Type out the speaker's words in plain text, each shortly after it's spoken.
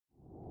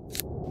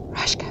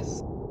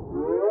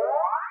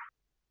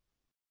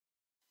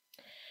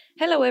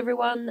Hello,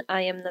 everyone.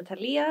 I am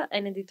Natalia,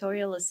 an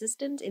editorial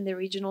assistant in the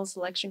Regional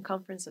Selection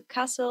Conference of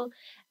Kassel,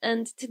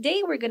 and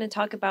today we're going to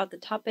talk about the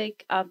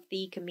topic of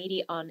the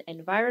Committee on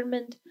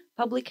Environment,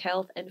 Public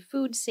Health, and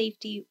Food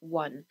Safety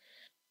 1.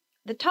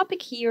 The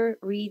topic here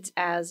reads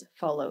as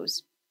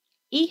follows: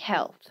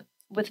 e-health.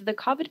 With the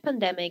COVID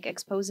pandemic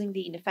exposing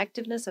the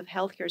ineffectiveness of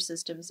healthcare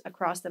systems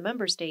across the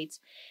member states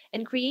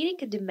and creating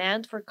a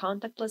demand for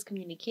contactless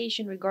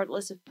communication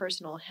regardless of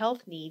personal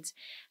health needs,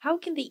 how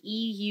can the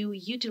EU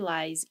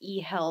utilize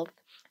e-health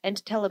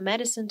and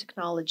telemedicine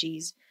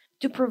technologies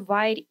to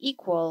provide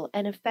equal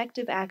and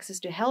effective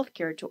access to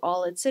healthcare to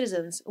all its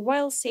citizens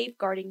while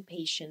safeguarding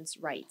patients'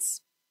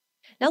 rights?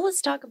 Now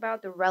let's talk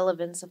about the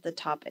relevance of the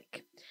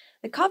topic.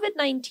 The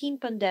COVID-19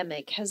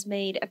 pandemic has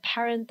made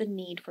apparent the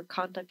need for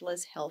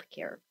contactless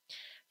healthcare.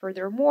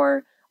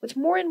 Furthermore, with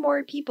more and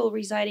more people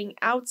residing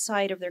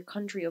outside of their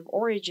country of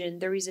origin,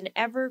 there is an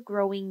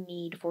ever-growing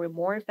need for a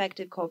more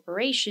effective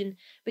cooperation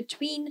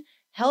between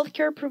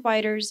healthcare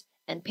providers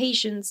and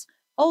patients,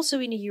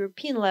 also in a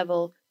European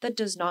level that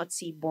does not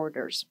see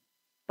borders.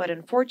 But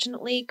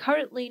unfortunately,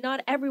 currently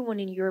not everyone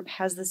in Europe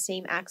has the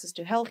same access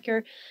to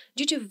healthcare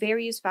due to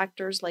various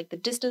factors like the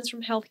distance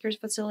from healthcare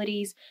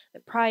facilities, the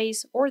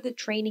price, or the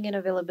training and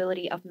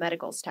availability of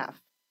medical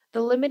staff. The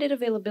limited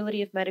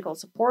availability of medical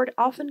support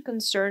often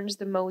concerns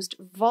the most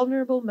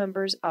vulnerable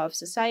members of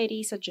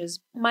society, such as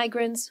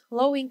migrants,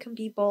 low-income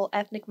people,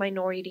 ethnic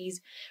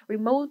minorities,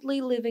 remotely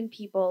living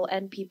people,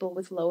 and people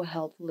with low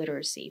health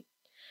literacy.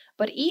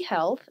 But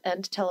e-health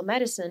and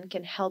telemedicine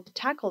can help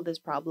tackle this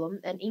problem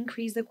and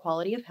increase the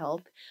quality of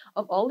health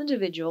of all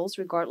individuals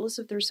regardless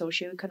of their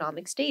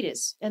socioeconomic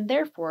status, and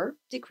therefore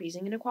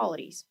decreasing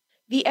inequalities.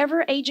 The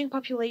ever-aging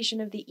population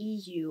of the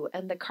EU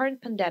and the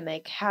current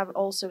pandemic have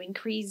also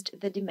increased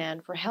the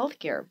demand for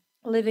healthcare,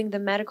 leaving the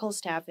medical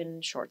staff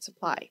in short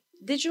supply.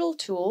 Digital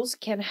tools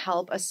can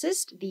help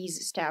assist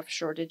these staff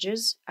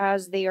shortages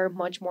as they are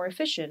much more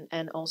efficient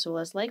and also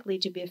less likely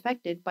to be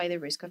affected by the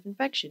risk of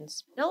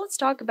infections. Now let's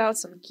talk about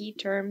some key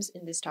terms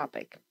in this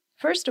topic.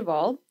 First of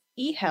all,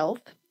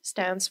 e-health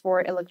stands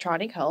for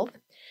electronic health,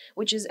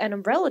 which is an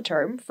umbrella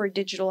term for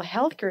digital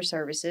healthcare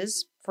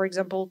services, for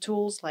example,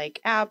 tools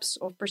like apps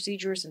of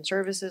procedures and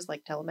services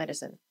like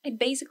telemedicine. It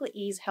basically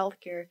is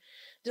healthcare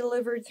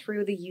delivered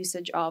through the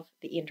usage of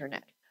the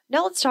internet.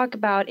 Now let's talk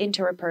about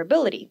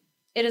interoperability.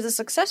 It is a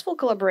successful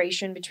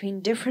collaboration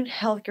between different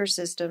healthcare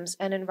systems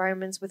and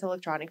environments with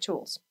electronic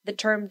tools. The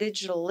term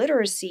digital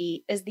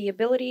literacy is the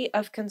ability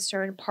of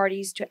concerned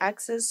parties to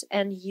access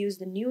and use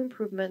the new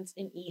improvements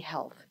in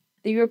e-health.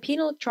 The European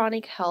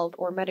Electronic Health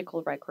or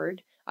Medical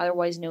Record,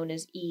 otherwise known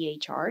as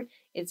EHR,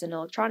 is an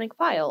electronic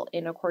file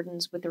in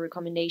accordance with the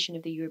recommendation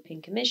of the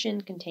European Commission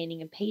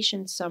containing a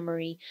patient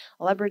summary,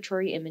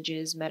 laboratory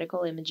images,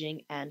 medical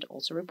imaging, and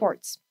also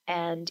reports.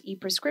 And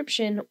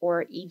e-prescription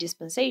or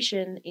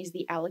e-dispensation is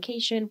the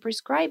allocation,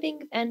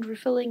 prescribing, and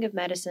refilling of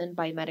medicine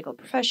by medical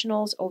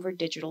professionals over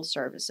digital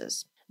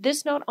services.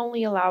 This not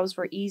only allows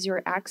for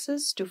easier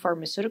access to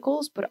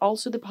pharmaceuticals, but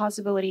also the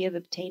possibility of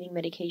obtaining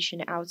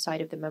medication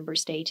outside of the member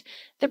state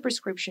the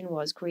prescription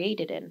was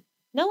created in.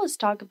 Now let's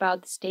talk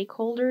about the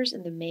stakeholders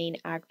and the main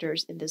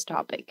actors in this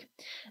topic,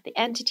 the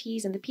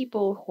entities and the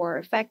people who are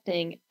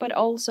affecting, but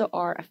also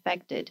are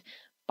affected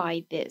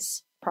by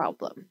this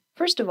problem.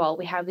 First of all,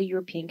 we have the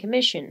European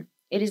Commission.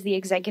 It is the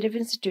executive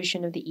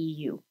institution of the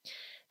EU.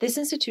 This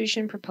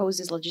institution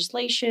proposes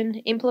legislation,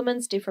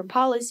 implements different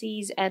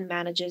policies, and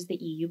manages the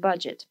EU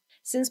budget.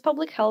 Since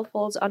public health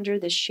falls under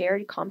the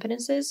shared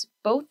competences,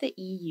 both the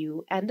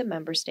EU and the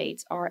member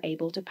states are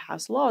able to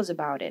pass laws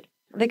about it.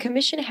 The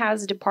Commission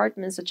has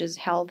departments such as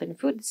Health and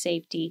Food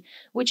Safety,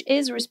 which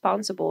is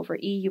responsible for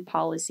EU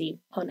policy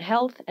on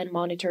health and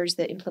monitors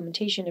the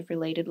implementation of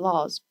related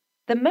laws.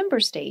 The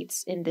member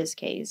states, in this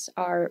case,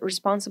 are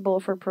responsible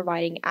for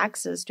providing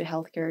access to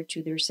healthcare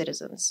to their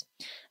citizens.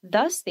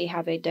 Thus, they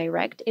have a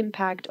direct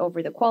impact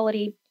over the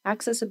quality,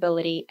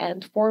 accessibility,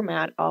 and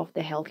format of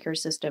the healthcare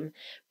system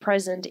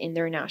present in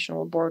their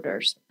national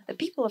borders. The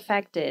people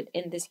affected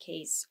in this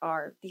case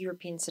are the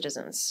European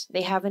citizens.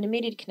 They have an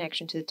immediate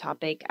connection to the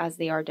topic as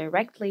they are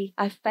directly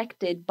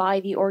affected by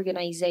the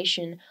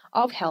organization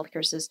of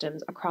healthcare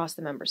systems across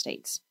the member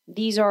states.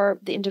 These are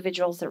the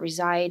individuals that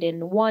reside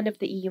in one of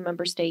the EU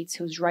member states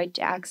whose right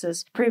to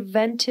access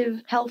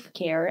preventive health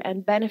care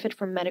and benefit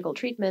from medical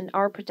treatment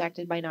are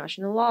protected by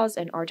national laws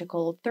and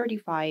Article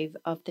 35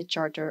 of the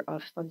Charter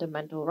of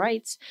Fundamental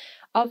Rights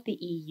of the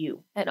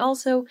EU. And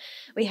also,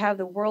 we have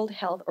the World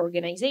Health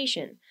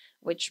Organization,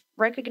 which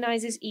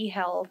recognizes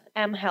e-health,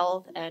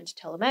 m-health, and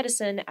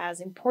telemedicine as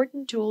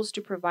important tools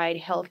to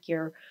provide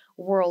healthcare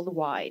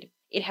worldwide.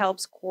 It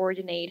helps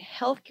coordinate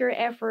healthcare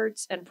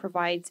efforts and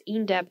provides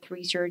in-depth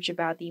research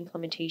about the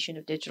implementation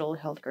of digital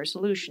healthcare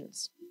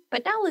solutions.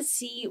 But now let's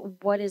see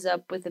what is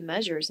up with the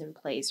measures in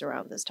place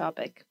around this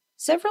topic.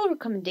 Several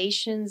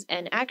recommendations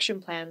and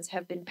action plans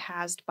have been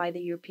passed by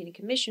the European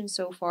Commission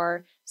so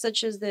far,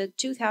 such as the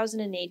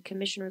 2008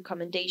 Commission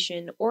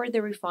recommendation or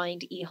the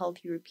refined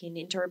eHealth European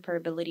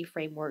Interoperability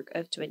Framework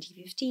of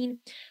 2015,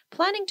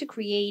 planning to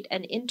create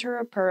an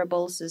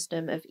interoperable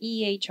system of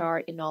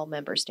EHR in all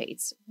member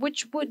states,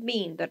 which would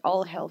mean that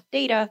all health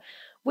data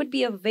would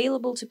be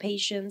available to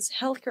patients,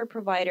 healthcare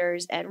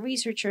providers, and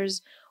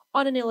researchers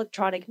on an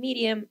electronic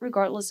medium,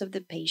 regardless of the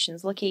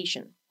patient's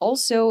location.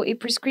 Also, a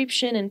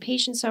prescription and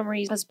patient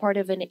summaries as part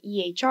of an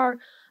EHR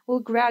will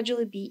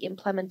gradually be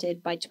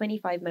implemented by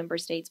 25 member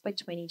states by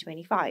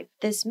 2025.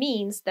 This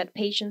means that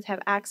patients have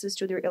access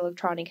to their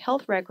electronic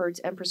health records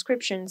and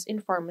prescriptions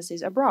in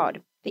pharmacies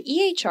abroad. The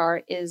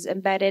EHR is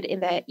embedded in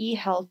the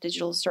eHealth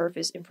digital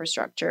service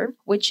infrastructure,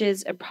 which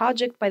is a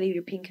project by the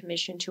European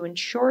Commission to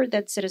ensure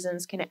that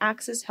citizens can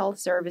access health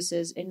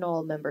services in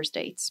all member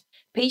states.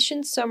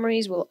 Patient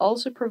summaries will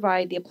also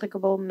provide the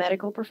applicable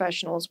medical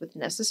professionals with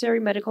necessary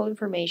medical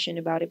information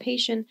about a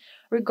patient,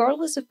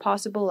 regardless of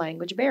possible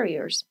language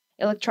barriers.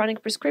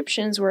 Electronic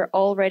prescriptions were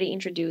already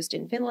introduced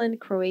in Finland,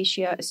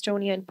 Croatia,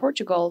 Estonia, and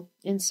Portugal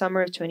in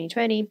summer of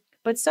 2020,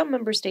 but some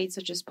member states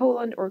such as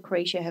Poland or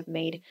Croatia have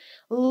made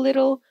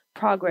little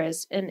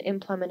progress in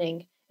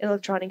implementing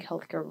electronic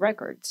healthcare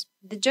records.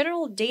 The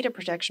General Data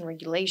Protection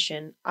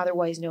Regulation,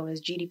 otherwise known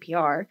as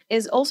GDPR,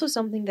 is also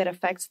something that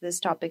affects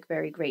this topic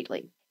very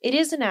greatly. It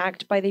is an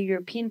act by the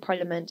European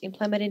Parliament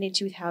implemented in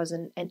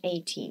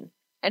 2018.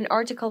 And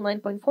Article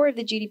 9.4 of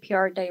the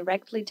GDPR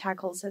directly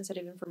tackles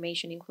sensitive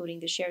information,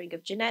 including the sharing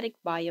of genetic,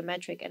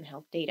 biometric, and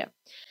health data.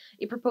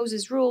 It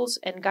proposes rules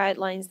and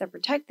guidelines that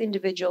protect the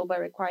individual by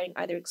requiring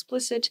either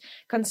explicit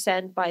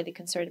consent by the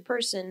concerned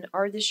person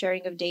or the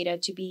sharing of data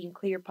to be in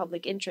clear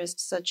public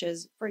interest, such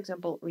as, for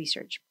example,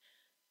 research.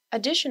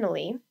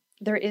 Additionally,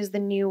 there is the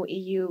new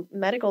EU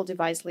medical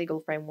device legal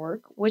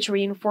framework, which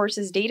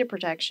reinforces data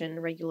protection,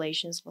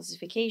 regulations,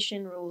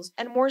 classification rules,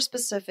 and more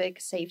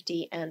specific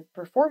safety and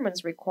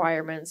performance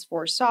requirements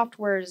for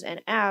softwares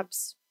and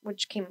apps,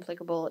 which came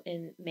applicable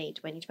in May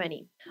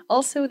 2020.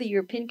 Also, the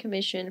European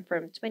Commission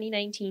from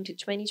 2019 to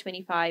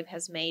 2025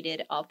 has made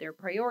it of their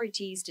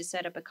priorities to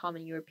set up a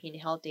common European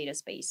health data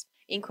space.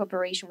 In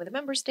cooperation with the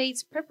member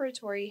states,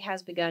 preparatory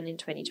has begun in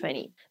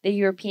 2020. The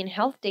European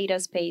health data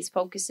space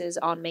focuses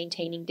on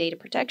maintaining data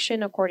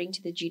protection according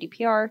to the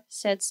GDPR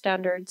set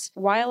standards,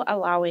 while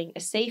allowing a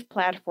safe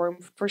platform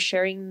for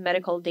sharing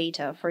medical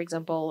data, for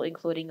example,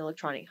 including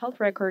electronic health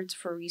records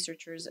for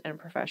researchers and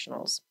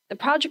professionals. The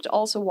project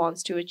also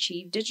wants to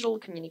achieve digital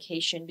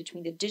communication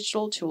between the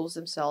digital tools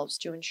themselves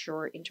to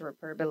ensure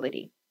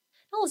interoperability.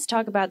 Now let's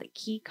talk about the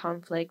key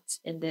conflicts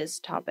in this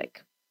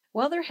topic.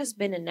 While there has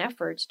been an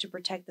effort to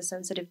protect the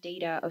sensitive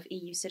data of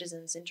EU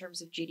citizens in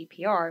terms of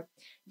GDPR,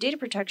 data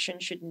protection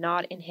should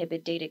not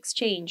inhibit data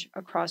exchange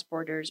across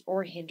borders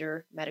or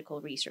hinder medical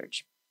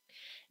research.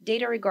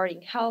 Data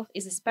regarding health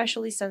is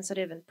especially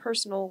sensitive and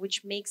personal,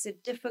 which makes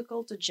it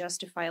difficult to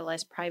justify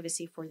less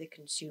privacy for the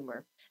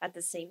consumer. At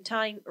the same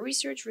time,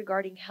 research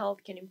regarding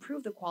health can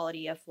improve the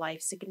quality of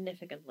life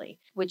significantly,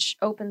 which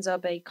opens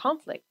up a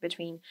conflict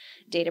between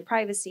data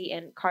privacy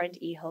and current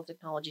e-health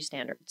technology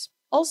standards.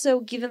 Also,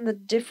 given the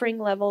differing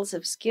levels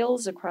of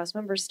skills across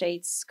member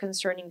states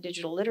concerning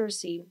digital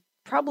literacy,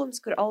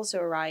 problems could also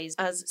arise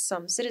as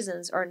some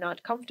citizens are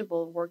not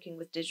comfortable working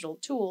with digital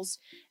tools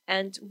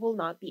and will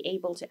not be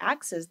able to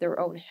access their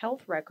own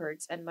health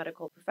records, and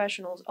medical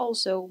professionals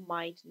also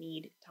might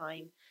need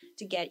time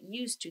to get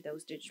used to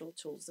those digital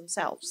tools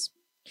themselves.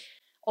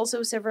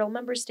 Also, several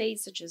member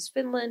states, such as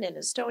Finland and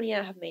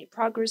Estonia, have made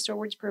progress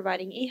towards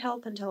providing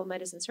e-health and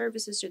telemedicine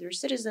services to their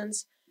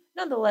citizens.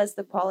 Nonetheless,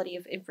 the quality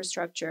of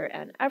infrastructure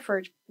and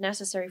effort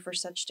necessary for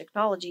such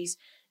technologies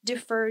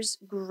differs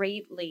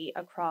greatly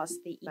across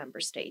the member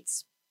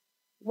states.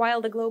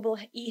 While the global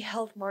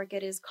e-health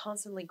market is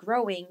constantly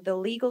growing, the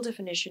legal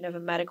definition of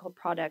a medical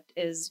product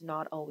is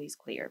not always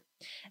clear,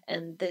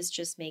 and this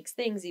just makes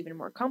things even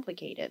more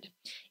complicated.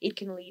 It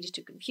can lead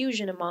to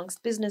confusion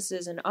amongst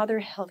businesses and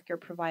other healthcare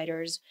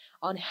providers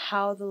on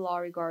how the law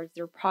regards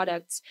their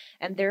products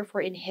and therefore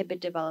inhibit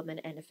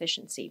development and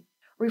efficiency.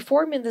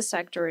 Reform in the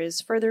sector is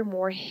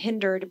furthermore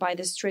hindered by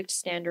the strict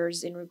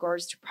standards in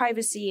regards to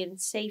privacy and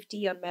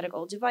safety on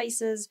medical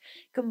devices,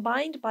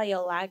 combined by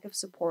a lack of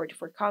support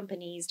for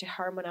companies to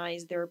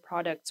harmonize their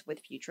products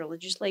with future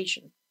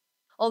legislation.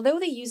 Although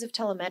the use of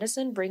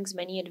telemedicine brings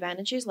many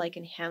advantages like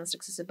enhanced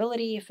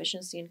accessibility,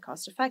 efficiency, and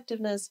cost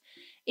effectiveness,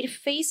 it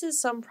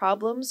faces some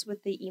problems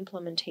with the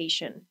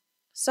implementation.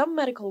 Some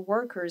medical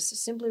workers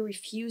simply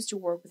refuse to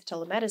work with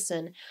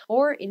telemedicine,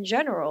 or in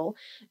general,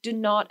 do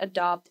not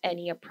adopt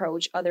any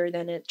approach other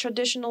than a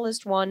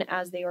traditionalist one,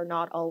 as they are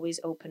not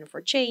always open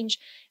for change,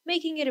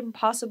 making it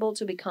impossible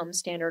to become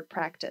standard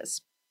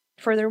practice.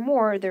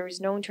 Furthermore, there is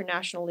no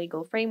international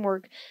legal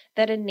framework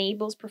that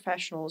enables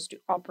professionals to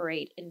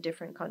operate in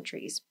different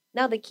countries.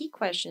 Now, the key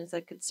questions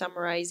that could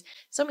summarize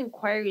some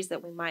inquiries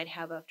that we might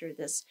have after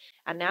this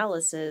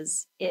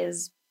analysis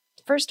is: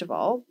 First of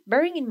all,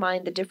 bearing in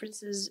mind the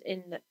differences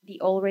in the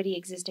already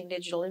existing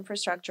digital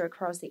infrastructure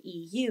across the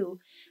EU,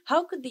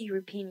 how could the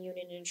European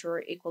Union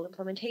ensure equal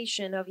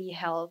implementation of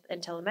e-health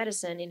and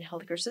telemedicine in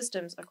healthcare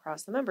systems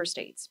across the member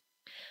states?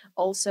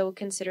 Also,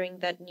 considering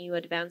that new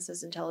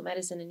advances in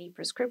telemedicine and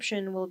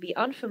e-prescription will be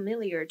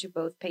unfamiliar to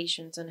both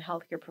patients and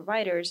healthcare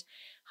providers,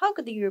 how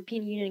could the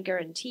European Union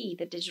guarantee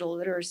that digital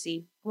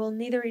literacy will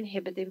neither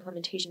inhibit the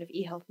implementation of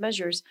e-health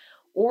measures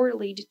or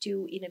lead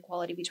to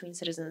inequality between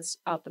citizens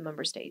of the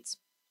member states?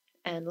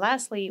 And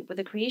lastly, with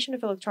the creation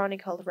of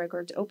electronic health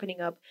records opening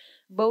up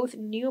both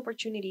new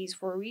opportunities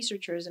for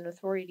researchers and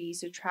authorities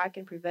to track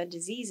and prevent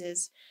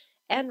diseases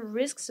and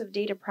risks of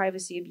data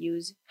privacy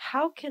abuse,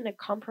 how can a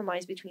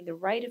compromise between the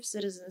right of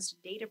citizens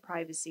to data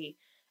privacy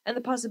and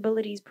the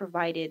possibilities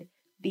provided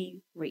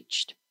be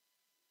reached?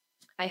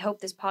 I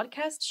hope this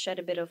podcast shed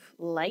a bit of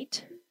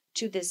light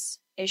to this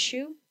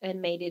issue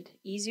and made it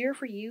easier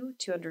for you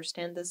to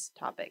understand this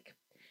topic.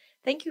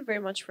 Thank you very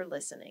much for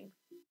listening.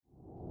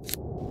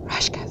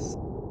 Rashkas.